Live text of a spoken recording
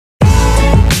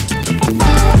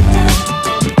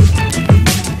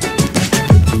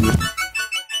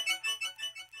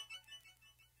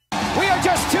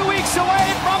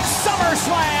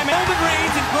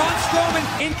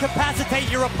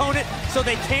incapacitate your opponent so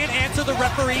they can't answer the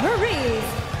referee. Referees,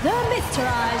 the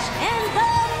Miztourage and the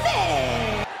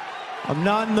Miz. I'm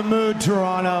not in the mood,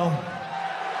 Toronto.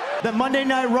 The Monday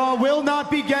Night Raw will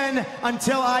not begin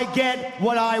until I get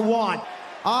what I want.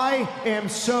 I am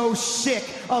so sick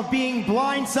of being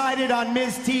blindsided on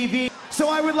Miz TV. So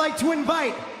I would like to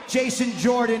invite Jason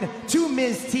Jordan to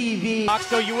Miz TV.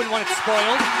 So you wouldn't want it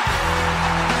spoiled.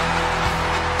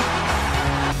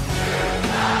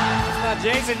 It's not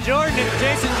Jason Jordan, it's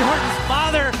Jason Jordan's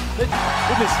father. With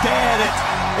his dad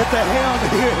at the helm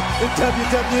here in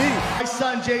WWE. My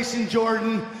son Jason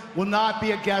Jordan will not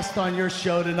be a guest on your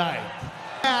show tonight.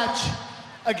 Match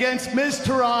against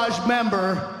Miztourage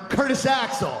member Curtis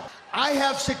Axel. I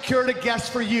have secured a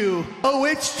guest for you. Oh,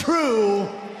 it's true.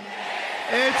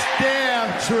 It's damn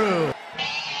true.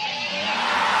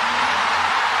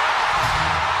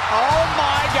 Oh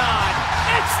my God!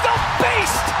 It's the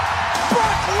Beast!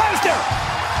 Brock Lesnar!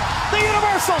 The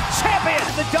Universal Champion!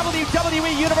 The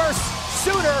WWE Universe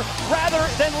sooner rather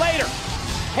than later.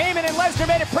 Heyman and Lesnar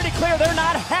made it pretty clear they're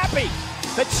not happy.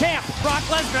 The champ, Brock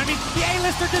Lesnar, I mean, the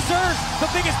A-lister deserves the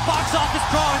biggest box office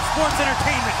draw in sports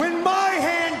entertainment. When my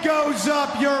hand goes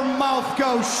up, your mouth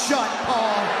goes shut,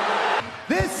 Paul.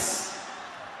 This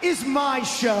is my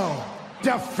show.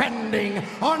 Defending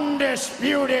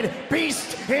undisputed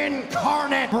beast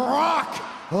incarnate Brock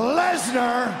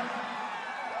Lesnar,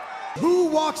 who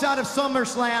walks out of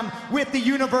SummerSlam with the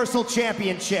Universal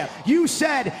Championship. You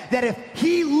said that if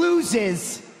he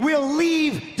loses, we'll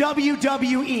leave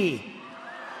WWE.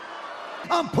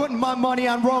 I'm putting my money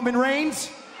on Roman Reigns.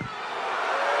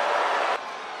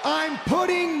 I'm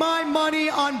putting my money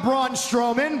on Braun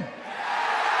Strowman.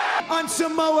 On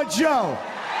Samoa Joe.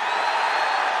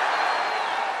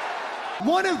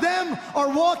 One of them are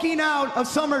walking out of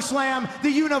SummerSlam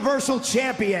the Universal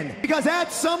Champion. Because at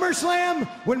SummerSlam,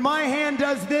 when my hand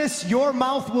does this, your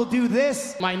mouth will do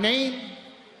this. My name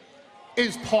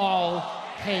is Paul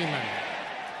Heyman.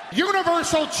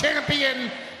 Universal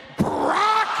Champion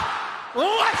Brock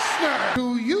Lesnar.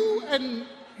 Do you and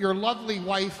your lovely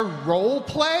wife role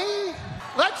play?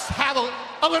 Let's have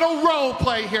a little role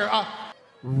play here.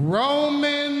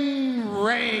 Roman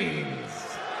Reigns.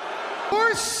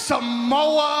 You're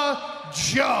Samoa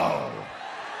Joe.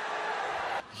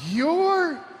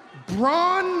 You're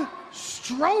Braun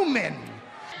Strowman.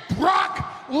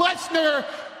 Brock Lesnar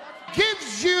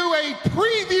gives you a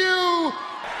preview.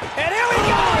 And here we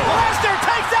go! Lesnar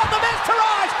takes out the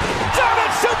Miztourage! German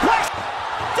suplex!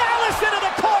 Dallas into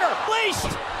the corner!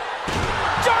 Leashed!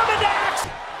 German axe!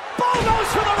 Bull goes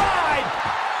for the ride!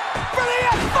 For the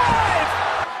F5!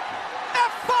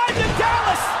 F5 to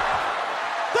Dallas!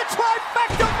 The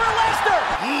trifecta for Lesnar!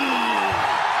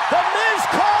 The Miz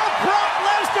called Brock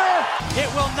Lesnar! It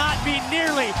will not be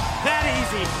nearly that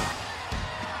easy.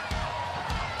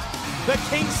 The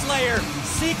Kingslayer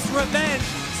seeks revenge.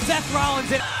 Seth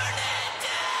Rollins and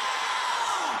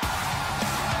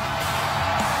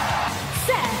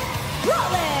Seth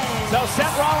Rollins. So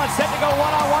Seth Rollins set to go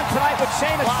one-on-one tonight with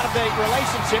Sheamus. A lot of the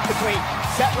relationship between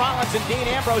Seth Rollins and Dean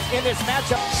Ambrose in this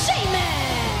matchup.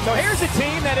 Sheamus. So here's a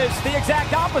team that is the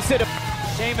exact opposite of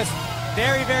Sheamus.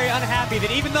 Very, very unhappy that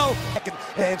even though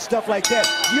and stuff like that,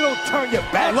 you don't turn your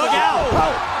back. look out!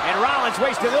 And Rollins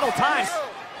wasted little time.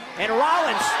 And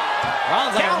Rollins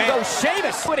down goes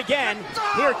Sheamus. Do it again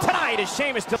here tonight is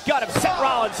Sheamus to gut of Seth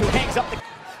Rollins, who hangs up the.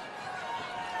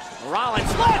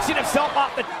 Rollins launching himself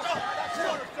off the.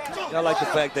 I like the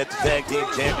fact that the tag team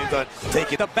champions are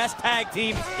taking The best tag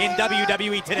team in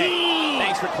WWE today.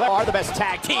 Thanks for are the best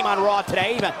tag team on Raw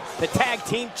today. The tag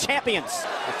team champions.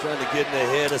 They're trying to get in the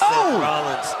head of Seth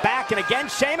Rollins. Back and again,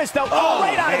 Sheamus though.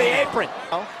 Right out of the apron.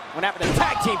 What happened to the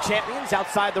tag team champions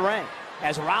outside the ring?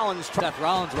 As Rollins Seth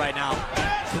Rollins right now.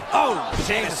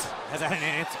 Sheamus has had an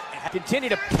answer. Continue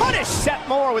to punish Seth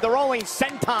Moore with a rolling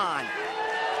senton.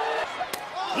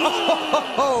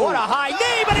 What a high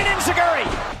knee, but an enziguri.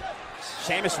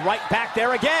 Sheamus right back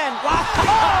there again.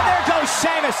 Oh, there goes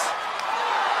Sheamus.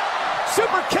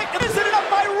 Super kick, visited up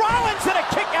by Rollins, and a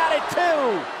kick out at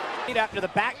two. After the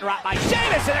back drop by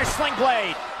Sheamus, and there's sling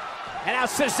blade. And now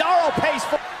Cesaro pays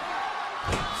for.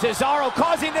 Cesaro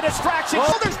causing the distraction.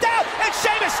 Shoulders down, and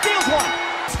Sheamus steals one.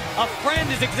 A friend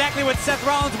is exactly what Seth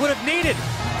Rollins would have needed.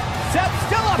 Seth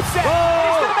still upset.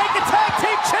 He's going to make the tag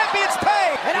team champions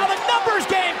pay. And now the numbers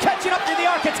game catching up to the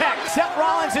architect. Seth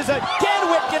Rollins is again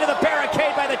whipped into the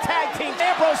barricade by the tag team.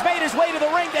 Ambrose made his way to the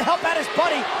ring to help out his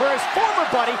buddy, where his former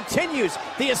buddy continues.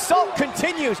 The assault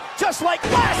continues, just like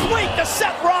last week to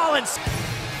Seth Rollins.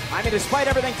 I mean, despite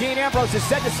everything Dean Ambrose has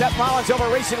said to Seth Rollins over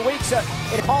recent weeks, a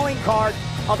calling card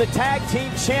of the tag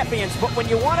team champions. But when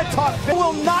you want to talk,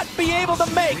 will not be able to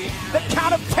make the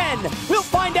count of 10. We'll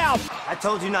find out. I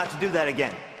told you not to do that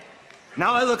again.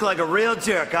 Now I look like a real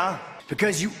jerk, huh?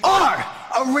 Because you are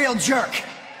a real jerk.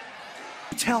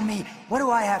 Tell me, what do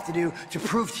I have to do to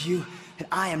prove to you that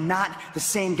I am not the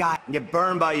same guy? Get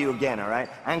burned by you again, all right?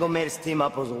 Angle made us team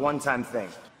up. It was a one-time thing.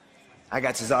 I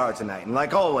got Cesaro tonight, and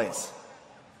like always,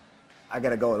 I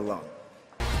gotta go it alone.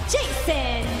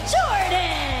 Jason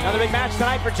Jordan! Another big match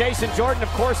tonight for Jason Jordan. Of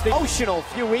course, the emotional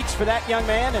few weeks for that young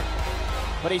man.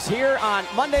 But he's here on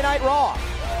Monday Night Raw.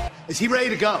 Is he ready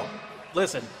to go?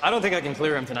 Listen, I don't think I can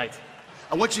clear him tonight.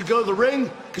 I want you to go to the ring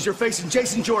because you're facing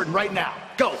Jason Jordan right now.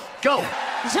 Go, go.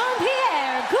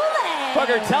 Jean-Pierre Goulet!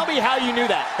 Booger, tell me how you knew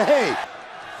that. Hey.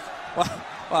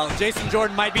 Well, Jason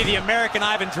Jordan might be the American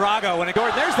Ivan Drago when it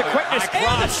goes. There's the quickness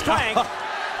and the strength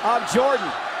of Jordan.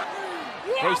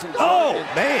 Jason Jordan. Oh,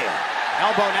 man.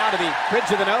 Elbow now to the bridge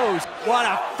of the nose. What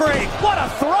a freak! What a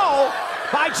throw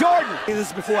by Jordan. This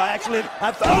is before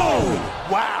oh,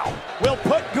 wow. Will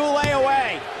put Goulet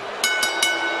away.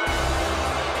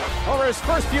 Over his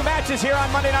first few matches here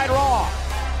on Monday Night Raw.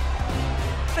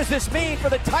 What does this mean for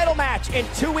the title match in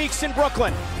 2 weeks in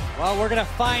Brooklyn? Well, we're gonna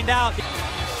find out.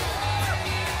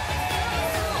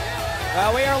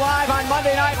 Well, we are live on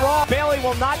Monday Night Raw. Bayley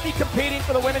will not be competing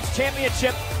for the Women's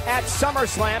Championship at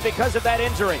SummerSlam because of that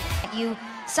injury. You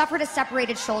suffered a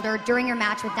separated shoulder during your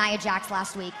match with Nia Jax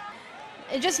last week.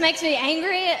 It just makes me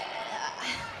angry.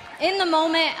 In the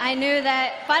moment, I knew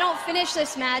that if I don't finish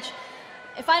this match,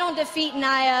 if I don't defeat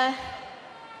Nia,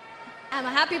 I'm a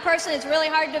happy person. It's really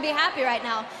hard to be happy right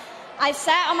now. I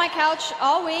sat on my couch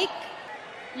all week.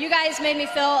 You guys made me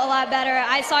feel a lot better.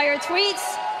 I saw your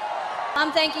tweets.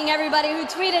 I'm thanking everybody who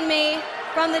tweeted me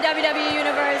from the WWE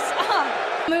Universe.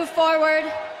 Move forward,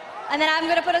 and then I'm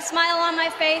gonna put a smile on my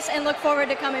face and look forward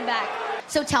to coming back.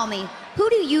 So tell me, who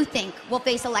do you think will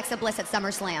face Alexa Bliss at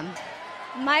SummerSlam?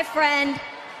 My friend,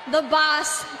 the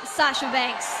boss, Sasha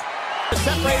Banks.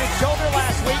 Separated shoulder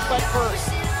last week, but for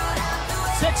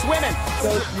 6 women.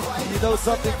 So, you know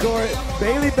something, Corey?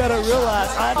 Bayley better realize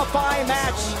A fine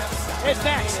match is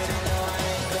next.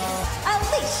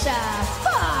 Alicia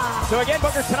Fox! So again,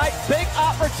 Booker, tonight, big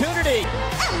opportunity.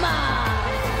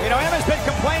 Emma! You know, Emma's been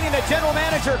complaining that general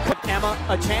manager. Emma,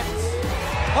 a chance.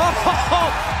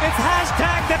 It's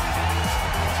hashtag that.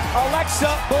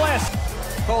 Alexa Bliss.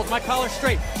 Hold my collar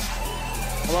straight.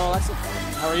 Hello, Alexa.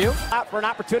 How are you? Out for an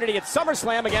opportunity at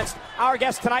SummerSlam against our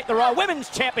guest tonight, the Raw Women's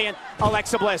Champion,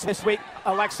 Alexa Bliss. This week,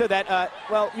 Alexa, that,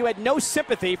 well, you had no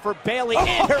sympathy for Bayley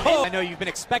and her. I know you've been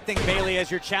expecting Bayley as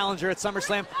your challenger at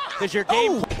SummerSlam. Does your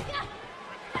game...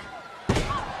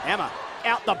 Emma,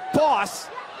 out the boss.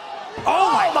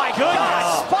 Oh my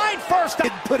goodness! Spine first.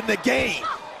 Getting put in the game.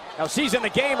 Now she's in the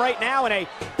game right now in a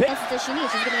big... That's what she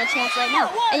needs. She's getting a chance right now.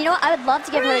 And you know what? I would love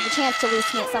to give her the chance to lose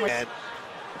to me at SummerSlam.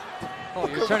 Oh,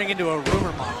 you're turning into a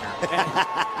rumor monger.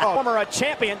 Former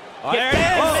champion. Oh, there it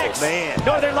is. Mixed. Man.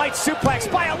 Northern Lights suplex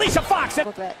by Alicia Fox.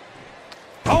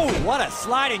 Oh, what a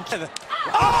sliding.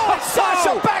 Oh,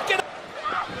 Sasha back in.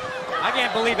 I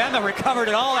can't believe Emma recovered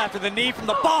it all after the knee from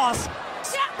the boss.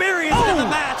 Experience in the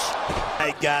match.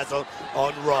 Hey, guys, on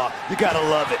Raw, you gotta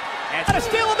love it. And to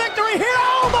steal a victory here,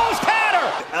 almost had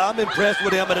her. I'm impressed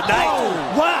with Emma tonight.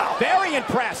 Oh, wow. Very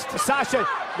impressed. Sasha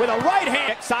with a right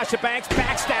hand. Sasha Banks,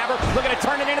 backstabber, looking to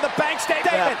turn it into the Banks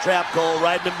statement. Trap goal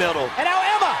right in the middle. And now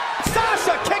Emma,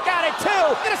 Sasha kick out at 2.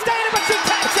 Gonna stay in it, but she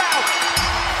taps out.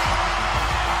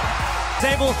 Is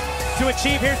able to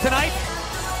achieve here tonight.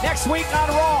 Next week on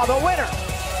Raw, the winner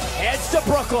heads to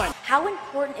Brooklyn. How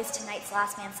important is tonight's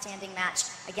Last Man Standing match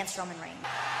against Roman Reigns?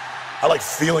 I like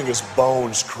feeling his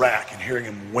bones crack and hearing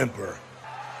him whimper.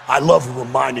 I love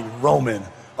reminding Roman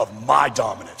of my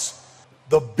dominance.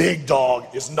 The big dog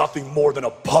is nothing more than a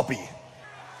puppy.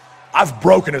 I've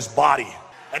broken his body,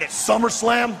 and at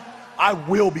SummerSlam, I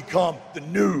will become the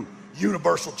new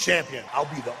Universal Champion. I'll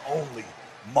be the only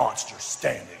monster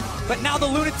standing. But now the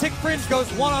Lunatic Fringe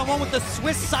goes one-on-one with the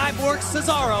Swiss cyborg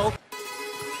Cesaro.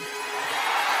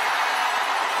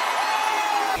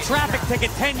 Traffic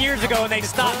ticket 10 years ago and they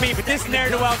stopped me, but this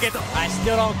ne'er-do-well gets... I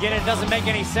still don't get it. It doesn't make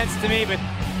any sense to me, but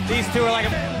these two are like a...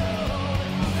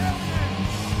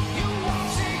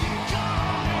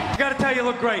 I gotta tell you,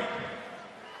 look great.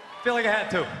 Feel like I had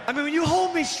to. I mean, when you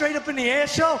hold me straight up in the air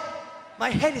show,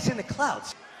 my head is in the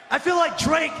clouds. I feel like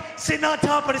Drake sitting on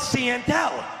top of the CN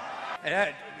Tower.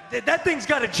 That thing's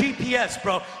got a GPS,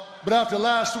 bro. But after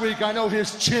last week, I know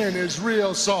his chin is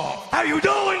real soft. How you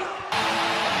doing?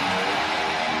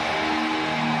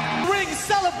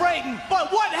 celebrating,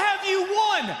 but what have you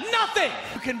won? Nothing!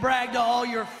 You can brag to all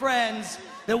your friends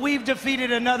that we've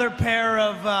defeated another pair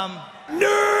of, nerds!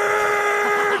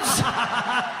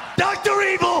 Dr.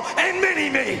 Evil and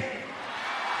Mini-Me!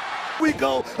 We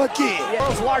go again.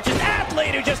 World's largest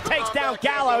athlete who just takes down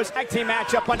Gallows. Tag team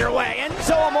matchup underway.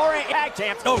 Enzo Amore, tag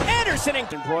champs. Oh, Anderson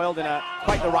embroiled in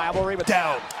quite the rivalry. But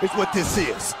down is what this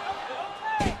is.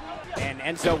 And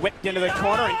Enzo whipped into the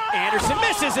corner, and Anderson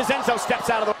misses as Enzo steps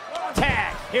out of the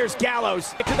tag. Here's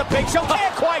Gallows to the Big Show.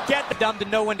 Can't quite get the Dumb to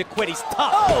know when to quit. He's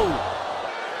tough.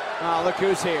 Oh, look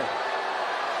who's here.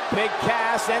 Big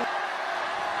Cass and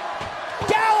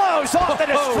Gallows off the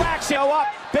distraction. Up.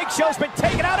 Big Show's been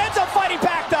taken out. Enzo fighting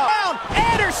back though. Down.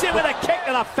 Anderson with a kick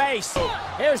to the face.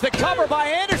 Here's the cover by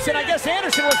Anderson. I guess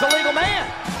Anderson was the legal man.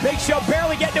 Big Show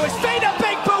barely getting to his feet. A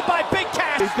big boot by Big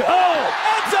Cass. Enzo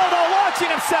though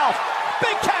launching himself.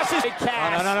 Big Cass is Big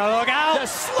Cass. No, look out.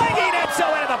 Just slinging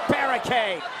Enzo into the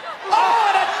barricade.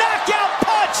 Oh, and a knockout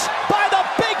punch by the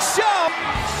Big Show.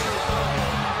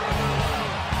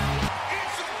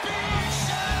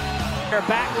 We're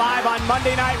back live on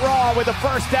Monday Night Raw with the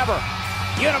first ever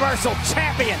Universal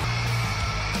Champion.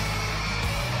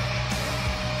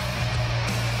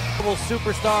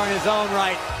 Superstar in his own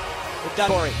right.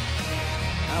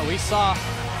 We saw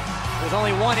there's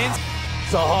only one in.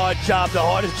 It's a hard job, the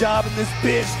hardest job in this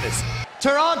business.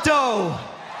 Toronto!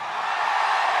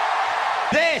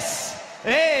 This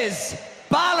is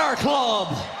Balor Club!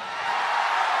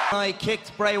 I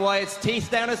kicked Bray Wyatt's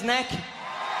teeth down his neck.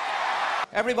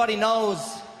 Everybody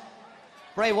knows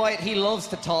Bray Wyatt, he loves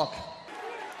to talk.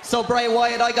 So Bray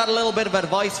Wyatt, I got a little bit of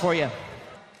advice for you.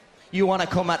 You want to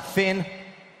come at Finn?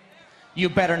 You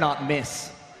better not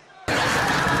miss.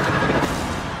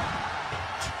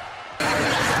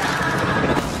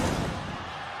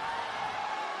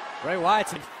 Bray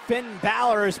Wyatt's and Finn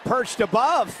Balor is perched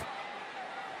above.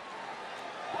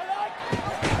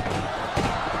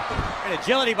 And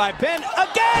agility by Ben.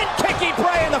 Again, kicking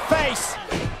Bray in the face.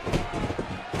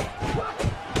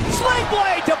 Sling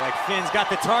blade to... Like Finn's got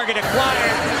the target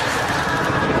acquired.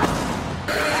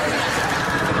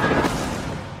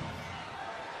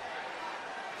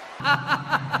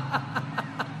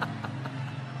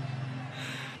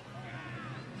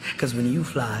 Because when you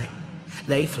fly,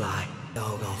 they fly. They're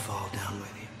all gonna fall down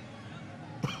with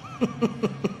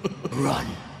you. Run.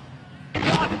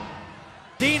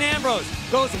 Dean Ambrose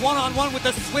goes one-on-one with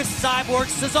the Swiss cyborg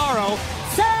Cesaro.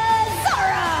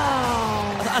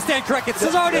 I stand corrected.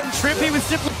 Cesaro didn't trip. He was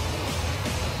simply...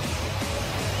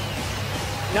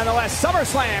 Nonetheless,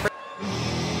 SummerSlam.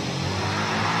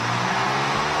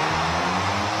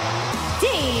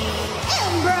 Dean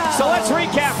Ambrose. So let's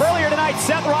recap. Earlier tonight,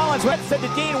 Seth Rollins said to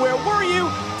Dean, "Where were you?"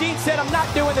 Dean said, "I'm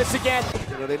not doing this again."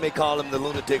 You know, they may call him the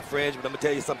lunatic fringe, but I'm gonna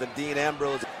tell you something, Dean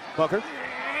Ambrose. Booker.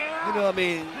 You know, I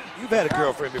mean, you've had a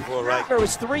girlfriend before, right? It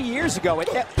was 3 years ago.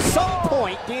 At some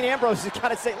point, Dean Ambrose has got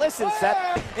to say, "Listen, Seth,"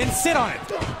 and sit on it.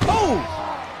 Oh!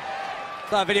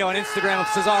 Saw a video on Instagram of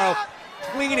Cesaro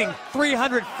cleaning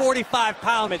 345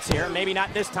 pounds here. Maybe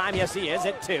not this time. Yes, he is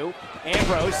at 2.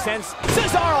 Ambrose sends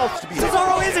Cesaro.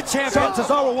 Cesaro is a champion.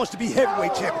 Cesaro wants to be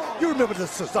heavyweight champion. You remember the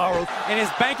Cesaro? And his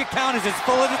bank account is as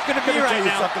full as it's going to be right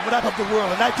now. Something. When I come to the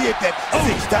world, and I did that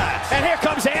 6 times. And here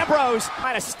comes Ambrose,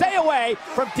 trying to stay away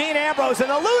from Dean Ambrose, and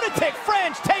the lunatic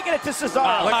fringe taking it to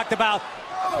Cesaro. Talked about,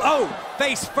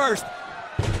 face first.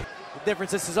 The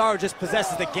difference is Cesaro just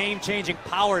possesses the game-changing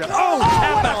power to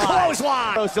what a clothesline!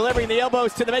 Ambrose delivering the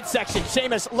elbows to the midsection.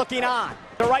 Sheamus looking on.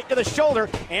 The right to the shoulder.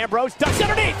 Ambrose ducks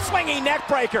underneath, swinging neck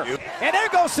breaker. And there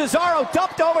goes Cesaro,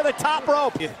 dumped over the top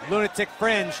rope. Lunatic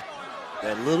fringe.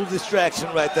 That little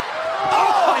distraction right there.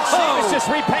 And Sheamus just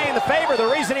repaying the favor. The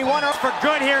reason he won her for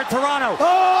good here in Toronto.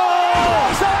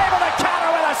 He's able to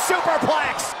counter with a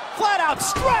superplex. Flat out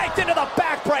straight into the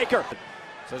backbreaker.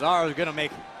 Cesaro's going to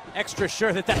make extra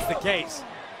sure that that's the case.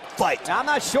 Fight. Now, I'm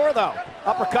not sure, though.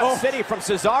 Uppercut City from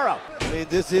Cesaro. I mean,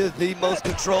 this is the most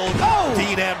controlled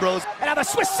Dean Ambrose. And now the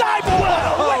Swiss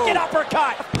cyborg. Wicked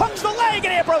uppercut. Punch the leg,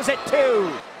 and Ambrose at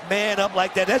 2. Man up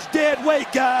like that. That's dead weight,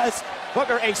 guys.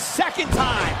 Booker a second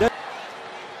time.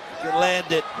 You land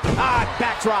it.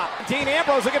 Backdrop. Dean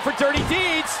Ambrose looking for dirty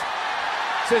deeds.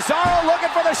 Cesaro looking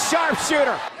for the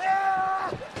sharpshooter.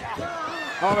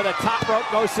 Over the top rope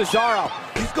goes Cesaro.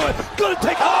 He's going to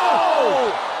take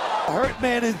Hurt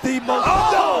man is the most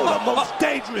the most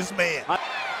dangerous man.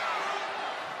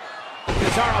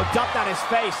 Cesaro dumped on his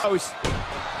face.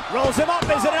 Rolls him up.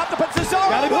 Is it enough to put Cesaro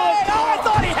away? I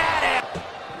thought he had him.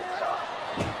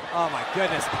 Oh my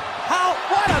goodness.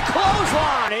 What a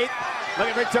clothesline.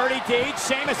 Looking for dirty deeds.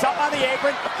 Sheamus up on the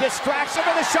apron. Distraction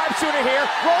for the sharpshooter here.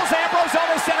 Rolls Ambrose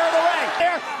over the center of the ring.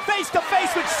 There,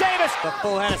 face-to-face with Sheamus. The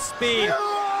full head of speed.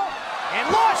 And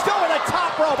launched over the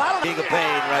top rope. I don't know. King of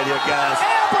pain right here, guys.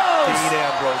 Ambrose. Dean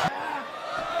Ambrose.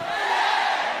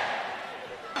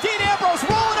 Dean Ambrose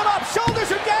rolling him up. Shoulders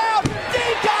are down.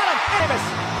 Dean got him. Sheamus.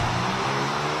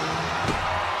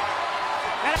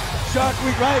 Shark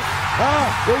Week, right?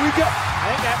 Here we go. I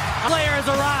think that Player has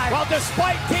arrived. well,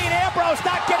 despite Dean Ambrose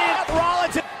not getting it,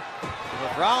 Rollins. If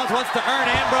Rollins wants to earn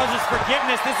Ambrose's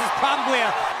forgiveness, this is probably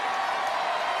a...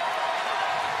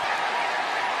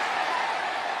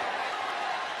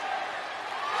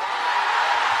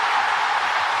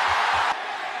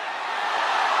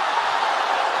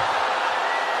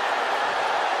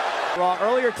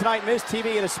 Earlier tonight, Miz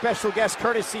TV and a special guest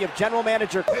courtesy of General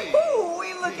Manager. Ooh,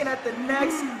 we looking at the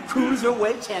next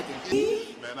Cruiserweight Champion.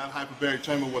 Man, that hyperbaric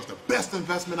chamber was the best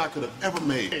investment I could have ever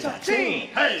made.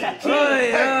 Hey!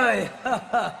 Oi!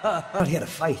 I'm not here to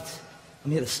fight.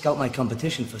 I'm here to scout my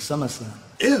competition for SummerSlam.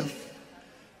 If?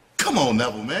 Come on,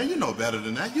 Neville, man. You know better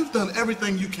than that. You've done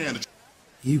everything you can to...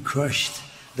 You crushed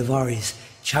Daivari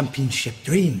championship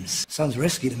dreams. Sounds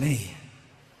risky to me.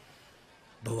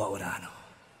 But what would I know?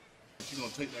 You're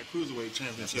going to take that Cruiserweight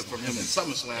championship from him in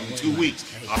SummerSlam in 2 weeks.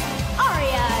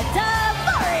 Aria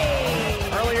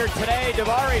Daivari. Earlier today,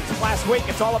 Daivari, last week,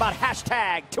 it's all about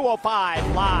hashtag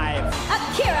 205 Live.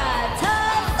 Akira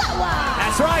Tozawa.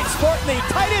 That's right, sporting the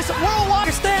Titus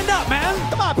Worldwide. Stand up, man.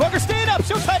 Come on, Booker, stand up.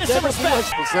 Show Titus some respect.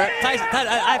 Tyson,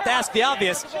 I have to ask the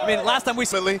obvious. I mean, last time we...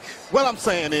 What I'm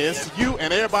saying is, you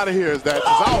and everybody here is that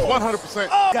I was 100%.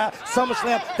 Got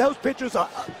SummerSlam. Those pictures are...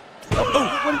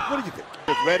 What do you think?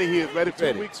 He's ready. He is ready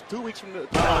 2 weeks. 2 weeks from today.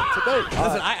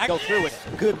 Listen, I go through it.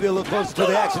 Could be a little closer to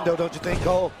the action, though, don't you think,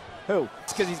 Cole? Who?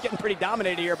 It's because he's getting pretty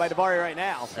dominated here by Daivari right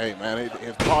now. Hey, man,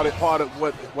 it's part of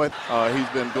what he's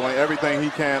been doing. Everything he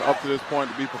can up to this point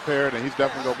to be prepared, and he's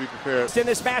definitely going to be prepared. It's in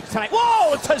this match tonight.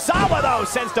 Whoa! Tozawa, though,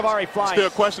 sends Daivari flying. Still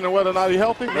questioning whether or not he's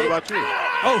healthy? What about you?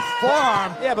 Oh,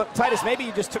 forearm. Yeah, but Titus, maybe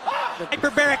you just took the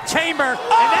Hyperbaric chamber, and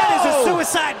that is a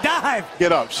suicide dive.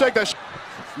 Get up. Shake that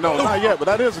No, not yet, but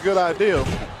that is a good idea.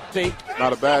 See?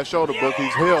 Not a bad shoulder book.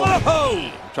 He's healed.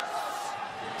 Oh!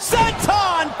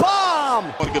 Senton bomb!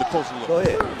 I want to get a closer look. Go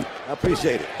ahead. I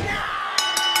appreciate it.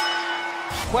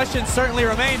 Questions certainly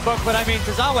remain, Book, but I mean,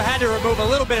 Tozawa had to remove a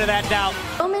little bit of that doubt.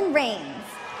 Roman Reigns.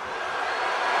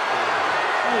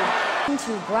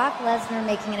 To Brock Lesnar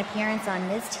making an appearance on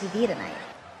Miz TV tonight.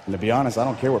 And to be honest, I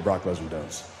don't care what Brock Lesnar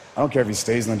does. I don't care if he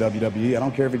stays in the WWE. I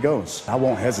don't care if he goes. I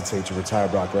won't hesitate to retire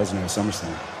Brock Lesnar at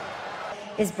SummerSlam.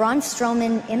 Is Braun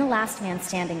Strowman in a last man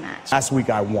standing match? Last week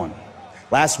I won.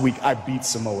 Last week I beat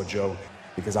Samoa Joe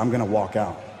because I'm going to walk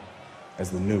out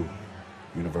as the new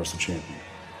Universal Champion.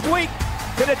 Week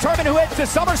to determine who heads to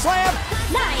SummerSlam.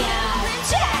 Nia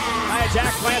Jax. Nia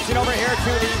Jax glancing over here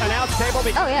to the announce table.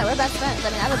 Oh yeah, we're best friends. I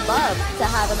mean, I would love to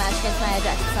have a match against Nia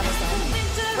Jax at SummerSlam.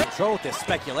 Control with this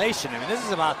speculation. I mean, this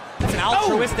is about it's an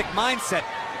altruistic mindset.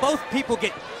 Both people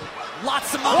get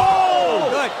lots of money. Whoa!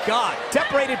 Good God.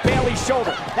 Separated Bayley's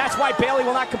shoulder. That's why Bayley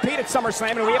will not compete at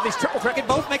SummerSlam, and we have these triple threat. They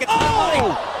both make a ton of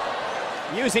money.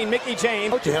 Using Mickey James.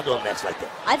 How'd you handle a match like that?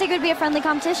 I think it would be a friendly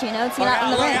competition, you know, it's not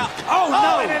in the ring. Oh,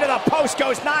 no! And into the post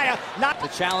goes Nia. Not the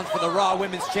challenge for the Raw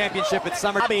Women's Championship at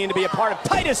SummerSlam. Being to be a part of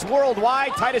Titus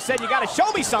Worldwide. Titus said, you got to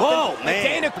show me something. Whoa, man.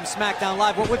 Dana from SmackDown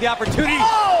Live. What would the opportunity?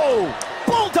 Oh!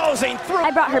 Bulldozing through.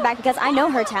 I brought her back because I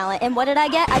know her talent, and what did I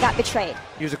get? I got betrayed.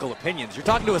 Musical opinions. You're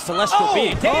talking to a celestial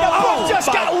being. Dana Brooke just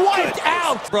got wiped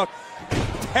out. Brooke,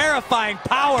 terrifying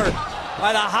power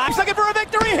by the high. He's looking for a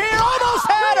victory here. Almost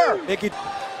had her. Mickey.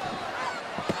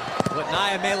 What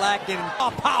Nia may lack in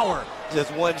power.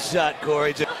 Just one shot,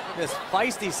 Corey. This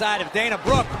feisty side of Dana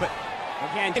Brooke, but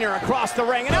again, her across the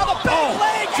ring, and now the big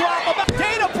leg drop.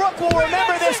 Dana Brooke will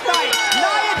remember this night.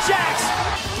 Nia Jax.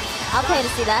 I'll pay to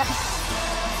see that.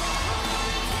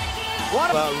 What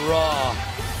about Raw?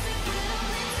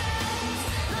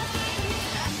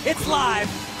 It's live,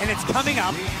 and it's coming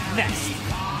up next.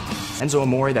 Enzo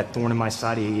Amore, that thorn in my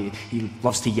side, he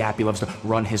loves to yap, he loves to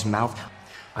run his mouth.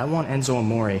 I want Enzo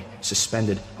Amore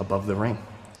suspended above the ring.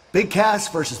 Big Cass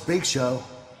versus Big Show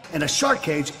in a shark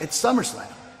cage at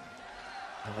SummerSlam.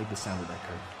 I like the sound of that,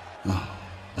 Kurt. Oh,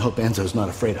 I hope Enzo's not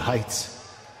afraid of heights.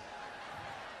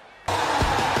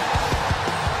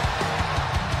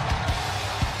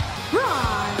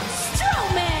 Braun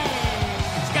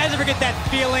Strowman. These guys ever get that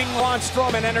feeling? Braun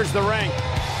Strowman enters the ring.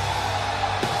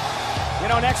 You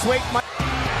know, next week,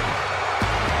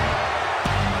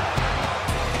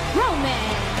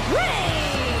 Roman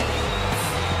Reigns.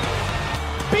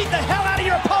 Beat the hell out of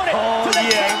your opponent so they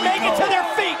can't make it to their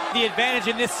feet. The advantage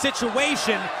in this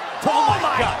situation. Oh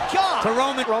my God. To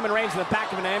Roman Reigns in the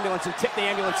back of an ambulance and tipped the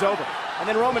ambulance over. And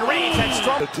then Roman Reigns had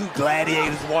Strowman. The two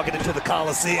gladiators walking into the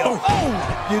Coliseum.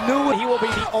 You knew it. He will be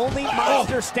the only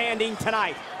monster standing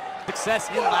tonight. Success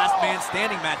in last man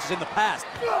standing matches in the past.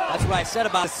 That's what I said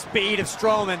about the speed of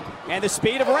Strowman. And the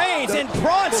speed of Reigns and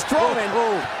Braun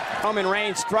Strowman. Roman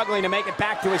Reigns struggling to make it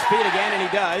back to his feet again, and he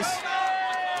does.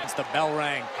 As the bell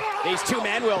rang. These two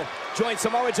men will join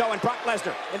Samoa Joe and Brock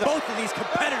Lesnar. Both of these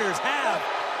competitors have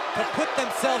to put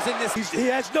themselves in this. He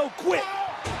has no quit.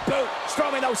 Boot.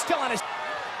 Strowman, though, still on his...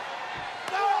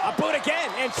 A boot again,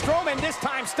 and Strowman this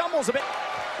time stumbles a bit.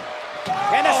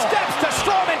 And the steps to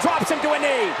Strowman, drops him to a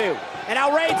knee. And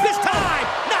now Reigns this time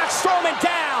knocks Strowman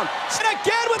down. And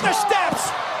again with the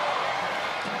steps.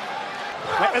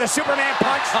 Went with a Superman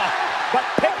punch, but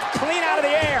picked clean out of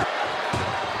the air.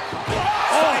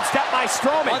 Side step by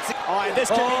Strowman. Oh, and this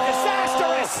could be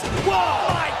disastrous. Whoa,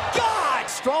 my God!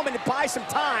 Strowman to buy some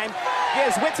time. He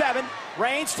has wits Evan.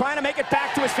 Reigns trying to make it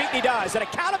back to his feet, and he does. And a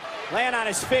count of laying on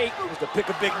his feet. Just to pick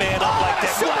a big man up like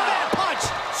that. Superman punch.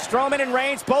 Strowman and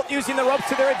Reigns both using the ropes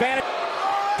to their advantage.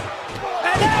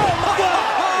 And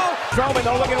now, Strowman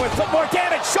though looking to inflict more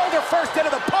damage. Shoulder first into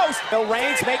the post. Will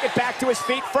Reigns make it back to his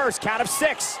feet first? Count of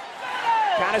 6.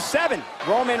 Count of 7.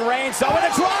 Roman Reigns though with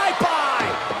a drive-by.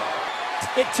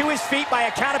 It to his feet by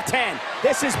a count of 10.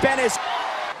 This has been his...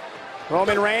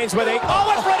 Roman Reigns with a... Oh,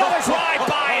 went for another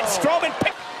drive-by, and Strowman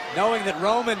picked... Knowing that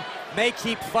Roman may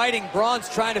keep fighting, Braun's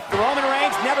trying to... Roman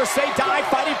Reigns never say die,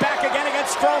 fighting back again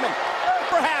against Strowman.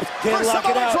 Perhaps for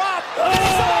Samoa drop.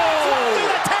 Through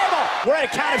the table. We're at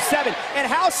a count of 7. And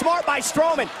how smart by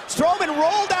Strowman. Strowman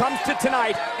rolled out. Comes to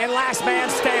tonight, and last man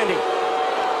standing.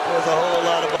 There's a whole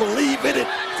lot of believe in it.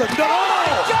 So no! Oh, my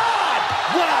God!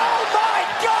 Wow! Oh, my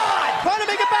God! Trying to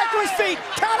make it back to his feet.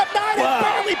 Count of 9 and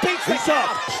barely beats the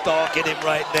count. Stalking him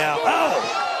right now.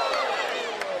 Oh!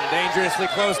 Dangerously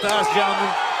close to us,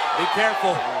 gentlemen. Be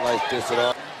careful. I don't like this at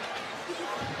all.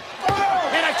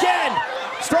 And again,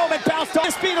 Strowman bounced on.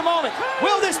 Will this be the moment?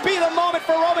 Will this be the moment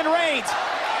for Roman Reigns?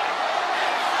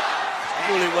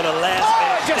 Really what a last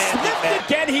man just lifted.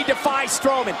 Again, he defies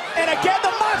Strowman. And again,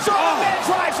 the monster man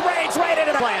drives Reigns right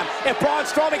into the slam. If Braun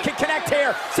Strowman can connect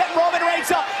here, set Roman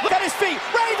Reigns up. Look at his feet.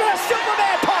 Reigns with a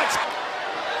Superman punch.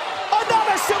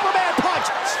 Another Superman punch.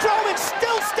 Strowman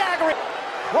still staggering.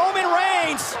 Roman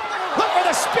Reigns, look for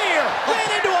the spear. Ran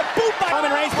into a boot by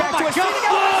Roman Reigns back to his feet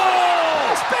again.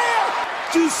 Whoa! Spear!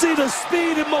 Do you see the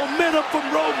speed and momentum from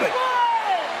Roman?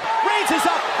 Reigns is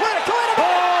up. We're going to collide.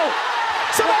 Oh!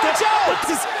 Samoa Joe!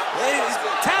 He's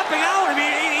tapping out. I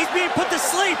mean, he's being put to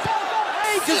sleep.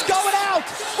 Reigns is going out.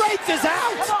 Reigns is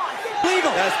out.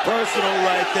 Legal. That's personal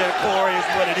right there, Corey, is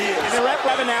what it is. And they're at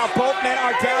 11 now. Both men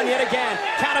are down yet again.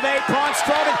 Count of 8. Braun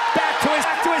Strowman back to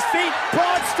his feet.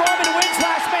 Braun Strowman wins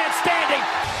last man standing.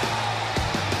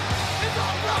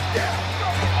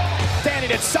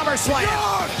 Standing at SummerSlam.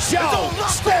 Joe,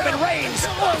 Strowman, Reigns,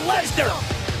 or Lesnar.